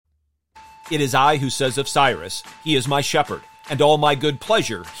It is I who says of Cyrus, he is my shepherd, and all my good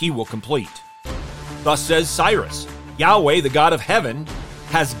pleasure he will complete. Thus says Cyrus, Yahweh, the God of heaven,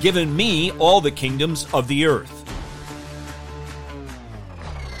 has given me all the kingdoms of the earth.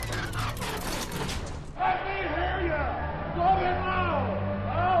 Let me hear you! Blow it loud!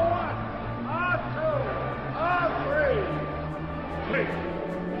 A1, A2, A3. Please.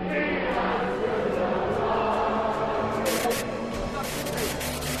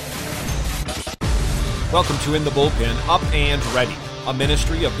 Welcome to In the Bullpen, Up and Ready, a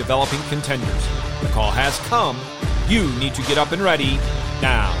ministry of developing contenders. The call has come. You need to get up and ready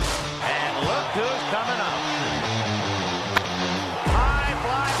now. And look who's coming up. High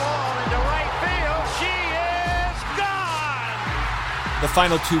fly ball into right field. She is gone. The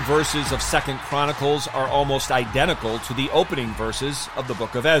final two verses of 2 Chronicles are almost identical to the opening verses of the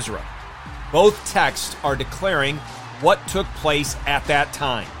book of Ezra. Both texts are declaring what took place at that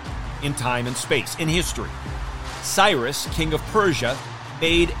time, in time and space, in history. Cyrus, king of Persia,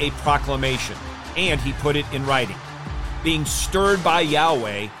 made a proclamation, and he put it in writing. Being stirred by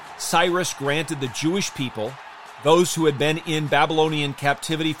Yahweh, Cyrus granted the Jewish people, those who had been in Babylonian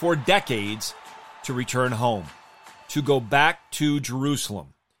captivity for decades, to return home, to go back to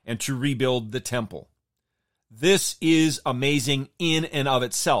Jerusalem, and to rebuild the temple. This is amazing in and of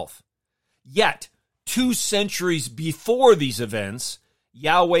itself. Yet, 2 centuries before these events,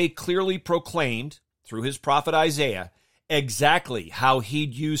 Yahweh clearly proclaimed, through his prophet Isaiah, exactly how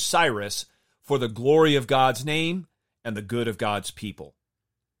he'd use Cyrus for the glory of God's name and the good of God's people.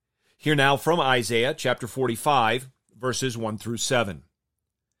 Hear now from Isaiah chapter 45, verses 1 through 7.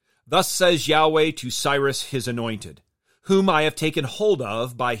 Thus says Yahweh to Cyrus his anointed, whom I have taken hold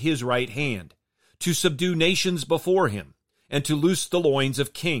of by his right hand, to subdue nations before him, and to loose the loins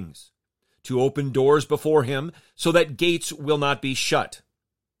of kings, to open doors before him, so that gates will not be shut.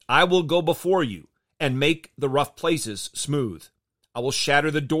 I will go before you, and make the rough places smooth. I will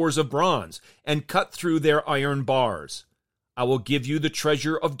shatter the doors of bronze, and cut through their iron bars. I will give you the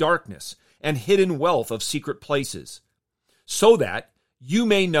treasure of darkness, and hidden wealth of secret places, so that you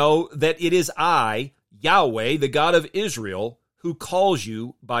may know that it is I, Yahweh, the God of Israel, who calls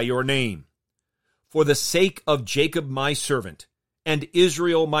you by your name. For the sake of Jacob my servant, and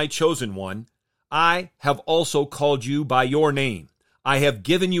Israel my chosen one, I have also called you by your name. I have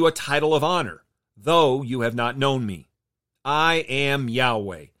given you a title of honor, though you have not known me. I am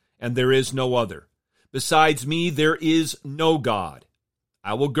Yahweh, and there is no other. Besides me, there is no God.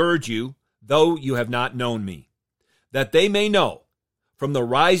 I will gird you, though you have not known me, that they may know, from the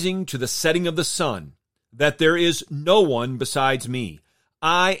rising to the setting of the sun, that there is no one besides me.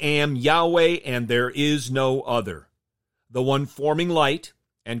 I am Yahweh, and there is no other, the one forming light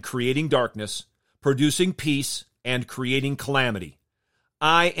and creating darkness, producing peace and creating calamity.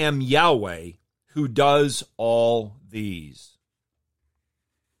 I am Yahweh, who does all these.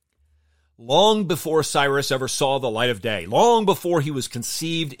 Long before Cyrus ever saw the light of day, long before he was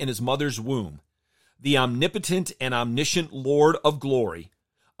conceived in his mother's womb, the omnipotent and omniscient Lord of glory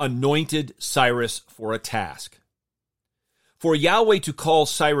anointed Cyrus for a task. For Yahweh to call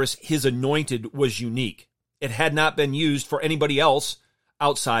Cyrus his anointed was unique. It had not been used for anybody else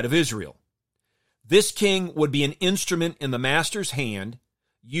outside of Israel. This king would be an instrument in the master's hand,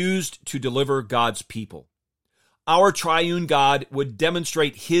 used to deliver God's people. Our triune God would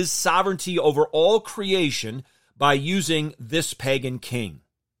demonstrate his sovereignty over all creation by using this pagan king.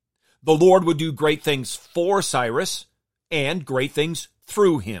 The Lord would do great things for Cyrus and great things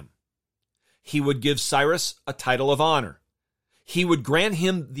through him. He would give Cyrus a title of honor. He would grant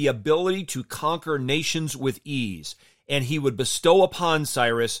him the ability to conquer nations with ease, and he would bestow upon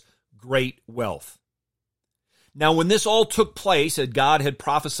Cyrus great wealth. Now, when this all took place, as God had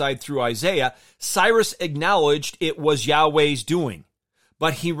prophesied through Isaiah, Cyrus acknowledged it was Yahweh's doing,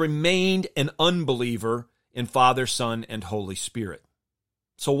 but he remained an unbeliever in Father, Son, and Holy Spirit.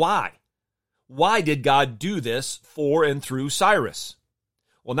 So why? Why did God do this for and through Cyrus?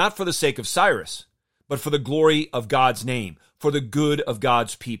 Well, not for the sake of Cyrus, but for the glory of God's name, for the good of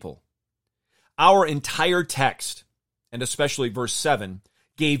God's people. Our entire text, and especially verse 7,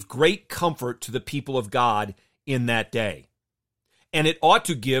 gave great comfort to the people of God in that day. And it ought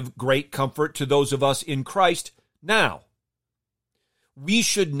to give great comfort to those of us in Christ now. We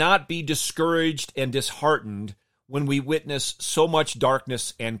should not be discouraged and disheartened when we witness so much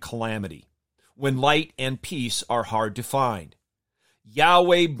darkness and calamity, when light and peace are hard to find.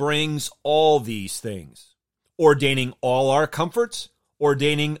 Yahweh brings all these things, ordaining all our comforts,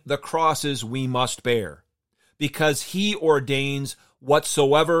 ordaining the crosses we must bear, because he ordains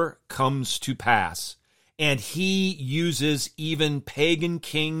whatsoever comes to pass, And he uses even pagan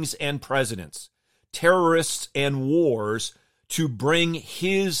kings and presidents, terrorists and wars to bring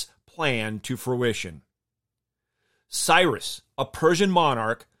his plan to fruition. Cyrus, a Persian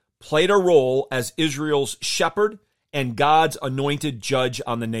monarch, played a role as Israel's shepherd and God's anointed judge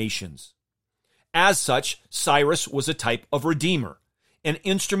on the nations. As such, Cyrus was a type of redeemer, an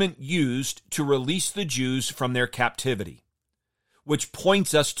instrument used to release the Jews from their captivity, which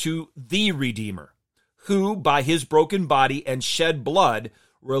points us to the Redeemer, who, by his broken body and shed blood,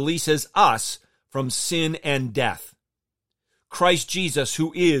 releases us from sin and death. Christ Jesus,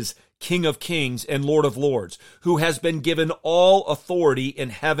 who is King of Kings and Lord of Lords, who has been given all authority in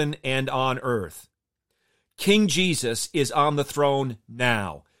heaven and on earth. King Jesus is on the throne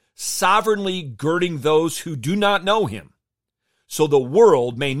now, sovereignly girding those who do not know him, so the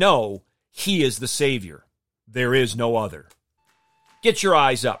world may know he is the Savior. There is no other. Get your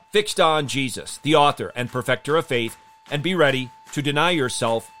eyes up, fixed on Jesus, the author and perfecter of faith, and be ready to deny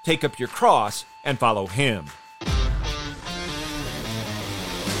yourself, take up your cross, and follow him.